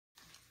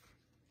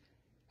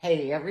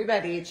Hey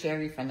everybody, it's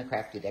Sherry from The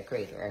Crafty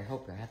Decorator. I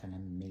hope you're having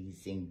an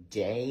amazing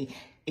day.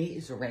 It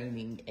is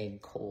raining and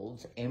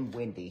cold and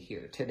windy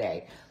here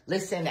today.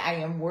 Listen, I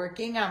am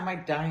working on my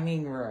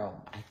dining room.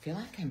 I feel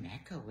like I'm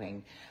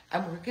echoing.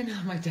 I'm working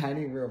on my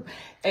dining room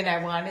and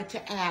I wanted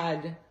to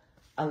add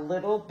a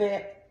little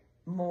bit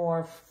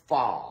more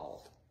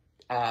fall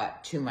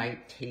to my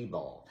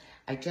table.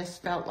 I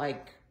just felt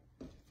like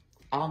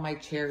all my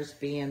chairs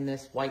being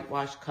this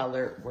whitewash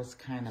color was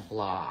kind of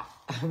blah.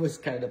 I was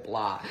kind of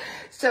blah.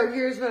 So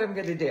here's what I'm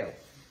gonna do.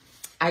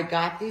 I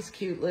got these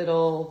cute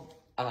little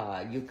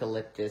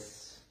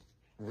eucalyptus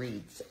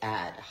wreaths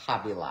at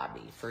Hobby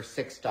Lobby for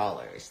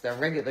 $6. They're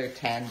regular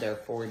 $10, they're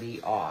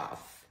 $40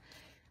 off.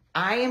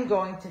 I am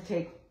going to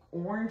take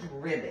orange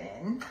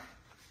ribbon.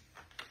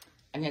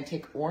 I'm gonna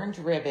take orange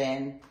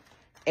ribbon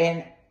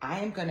and I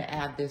am gonna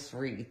add this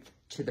wreath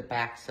to the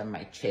backs of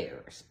my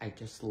chairs. I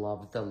just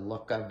love the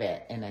look of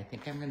it. And I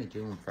think I'm gonna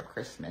do them for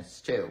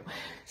Christmas too.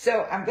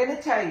 So I'm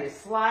gonna tell you,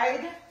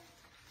 slide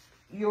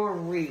your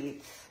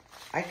wreath.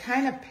 I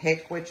kind of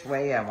pick which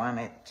way I want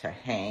it to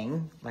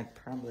hang, like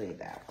probably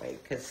that way,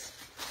 because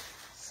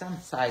some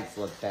sides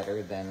look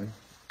better than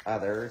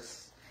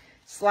others.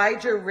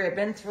 Slide your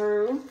ribbon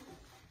through.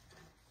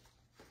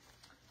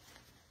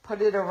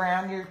 Put it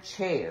around your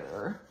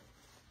chair,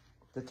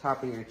 the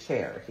top of your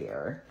chair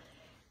here.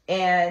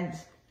 And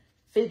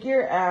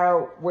figure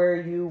out where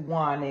you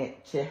want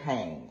it to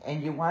hang.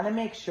 And you want to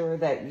make sure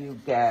that you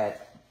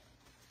get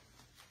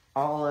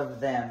all of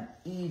them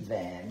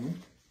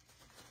even.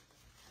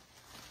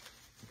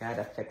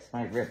 Gotta fix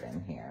my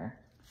ribbon here.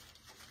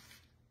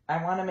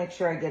 I want to make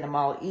sure I get them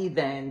all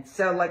even.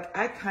 So like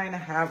I kind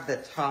of have the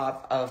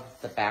top of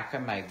the back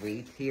of my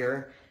wreath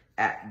here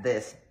at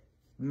this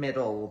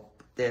middle,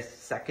 this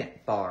second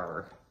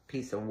bar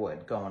piece of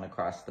wood going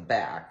across the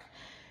back.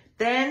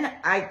 Then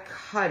I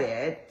cut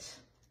it.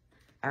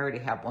 I already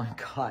have one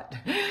cut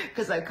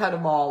because I cut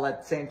them all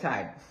at the same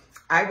time.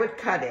 I would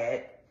cut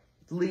it,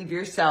 leave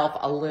yourself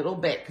a little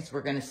bit because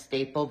we're going to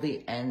staple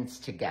the ends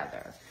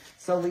together.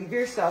 So leave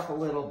yourself a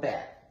little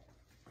bit.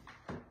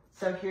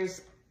 So here's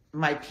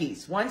my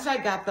piece. Once I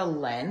got the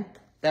length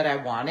that I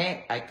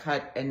wanted, I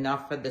cut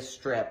enough of the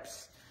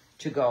strips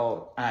to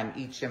go on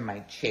each of my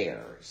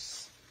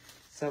chairs.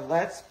 So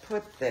let's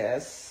put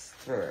this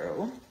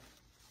through.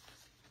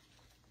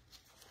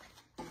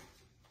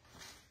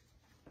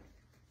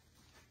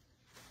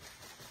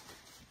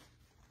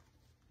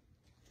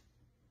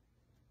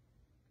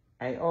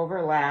 I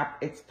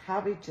overlap, it's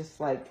probably just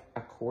like a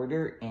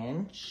 1/4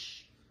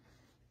 inch.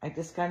 I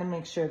just gotta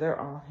make sure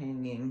they're all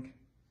hanging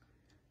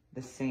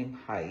the same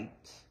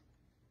height.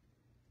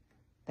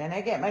 Then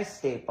I get my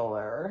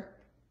stapler.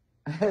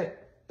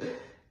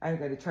 I'm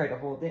gonna try to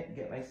hold it and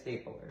get my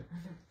stapler.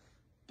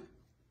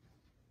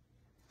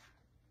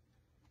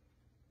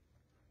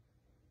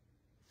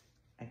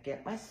 I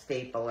get my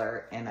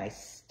stapler and I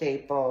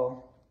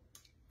staple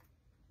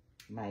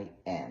my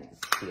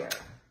ends here.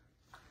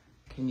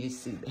 Can you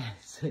see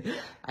this?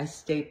 I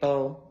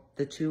staple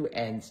the two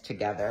ends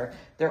together.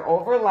 They're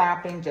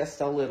overlapping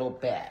just a little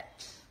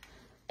bit.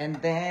 And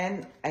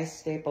then I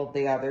stapled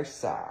the other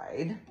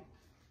side.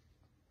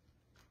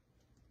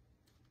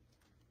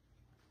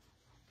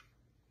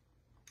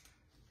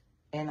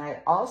 And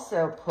I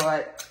also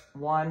put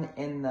one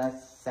in the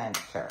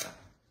center,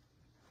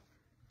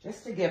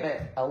 just to give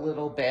it a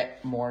little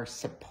bit more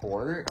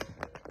support.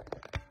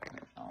 I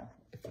don't know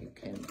if you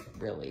can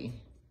really...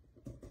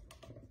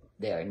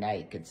 There, now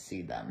you can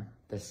see them.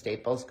 The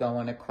staples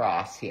going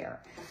across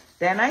here.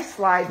 Then I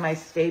slide my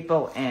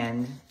staple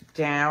end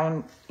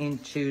down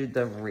into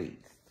the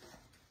wreath.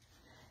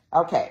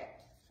 Okay,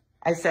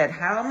 I said,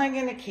 how am I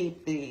gonna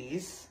keep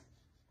these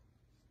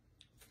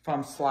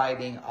from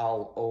sliding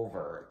all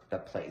over the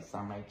place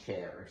on my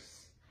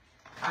chairs?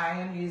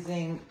 I am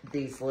using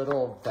these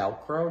little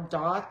Velcro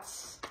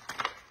dots.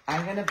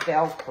 I'm gonna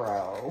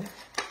Velcro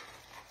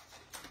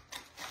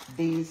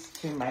these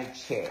to my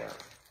chair.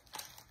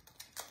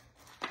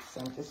 So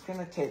I'm just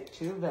gonna take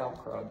 2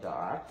 Velcro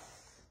dots.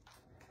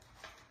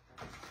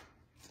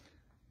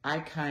 I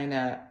kind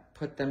of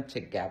put them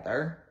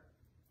together.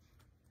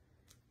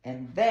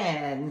 And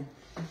then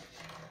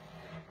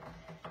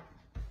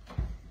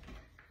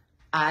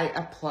I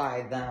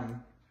apply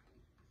them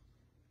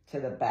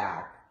to the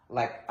back,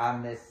 like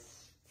on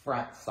this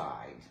front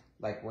side,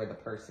 like where the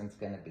person's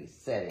gonna be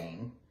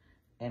sitting.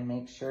 And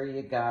make sure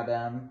you got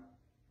them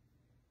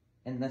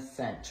in the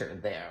center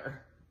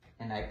there.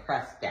 And I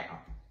press down.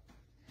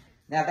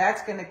 Now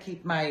that's gonna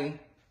keep my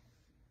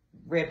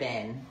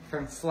ribbon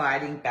from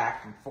sliding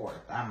back and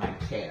forth on my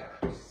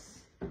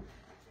chairs.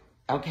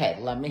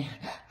 Okay,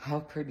 how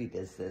pretty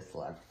does this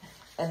look?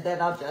 And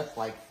then I'll just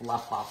like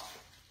fluff up.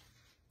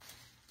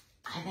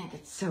 I think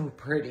it's so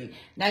pretty.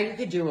 Now you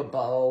could do a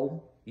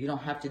bow. You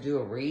don't have to do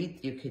a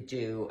wreath. You could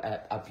do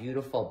a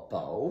beautiful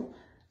bow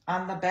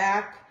on the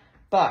back,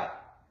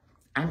 but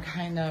I'm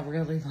kind of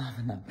really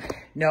loving them.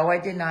 No, I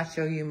did not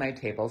show you my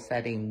table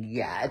setting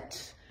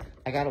yet.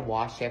 I gotta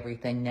wash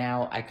everything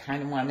now. I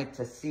kind of wanted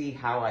to see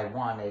how I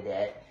wanted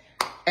it.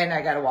 And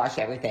I got to wash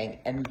everything.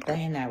 And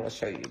then I will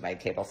show you my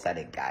table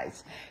setting,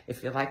 guys.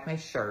 If you like my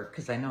shirt,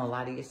 because I know a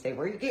lot of you say,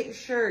 where you get your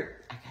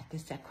shirt? I got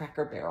this at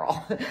Cracker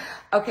Barrel.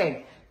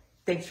 Okay.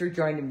 Thanks for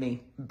joining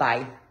me.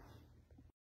 Bye.